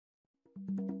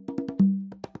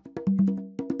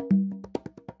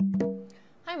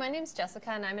my name's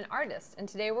Jessica and I'm an artist, and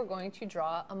today we're going to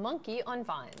draw a monkey on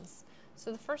vines.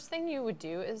 So the first thing you would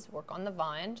do is work on the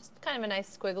vine, just kind of a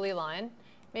nice squiggly line.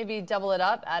 Maybe double it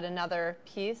up, add another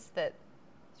piece that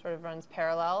sort of runs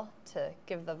parallel to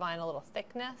give the vine a little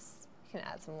thickness. You can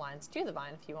add some lines to the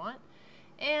vine if you want.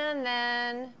 And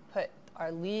then put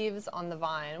our leaves on the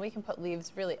vine. We can put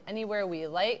leaves really anywhere we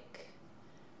like.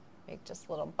 Make just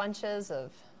little bunches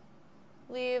of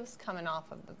leaves coming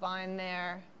off of the vine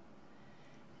there.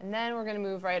 And then we're going to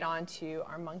move right on to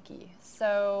our monkey.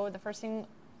 So the first thing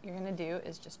you're going to do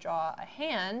is just draw a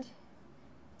hand,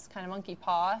 this kind of monkey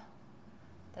paw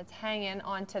that's hanging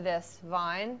onto this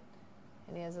vine.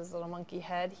 And he has his little monkey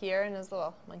head here and his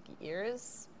little monkey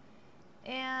ears.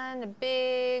 And a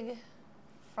big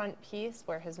front piece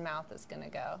where his mouth is going to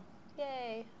go.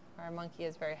 Yay! Our monkey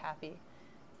is very happy,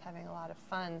 having a lot of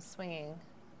fun swinging.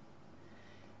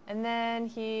 And then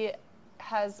he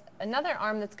has another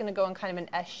arm that's going to go in kind of an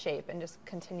S shape and just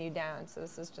continue down. So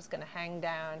this is just going to hang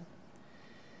down.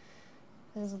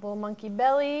 There's a little monkey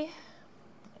belly,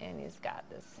 and he's got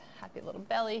this happy little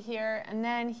belly here. And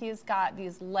then he's got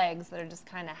these legs that are just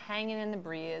kind of hanging in the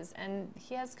breeze, and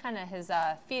he has kind of his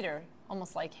feet are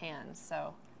almost like hands.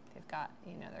 So they've got,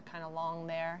 you know, they're kind of long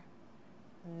there.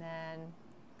 And then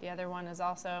the other one is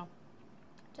also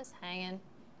just hanging.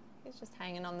 He's just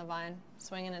hanging on the vine,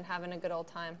 swinging and having a good old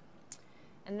time.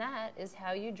 And that is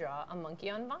how you draw a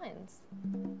monkey on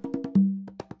vines.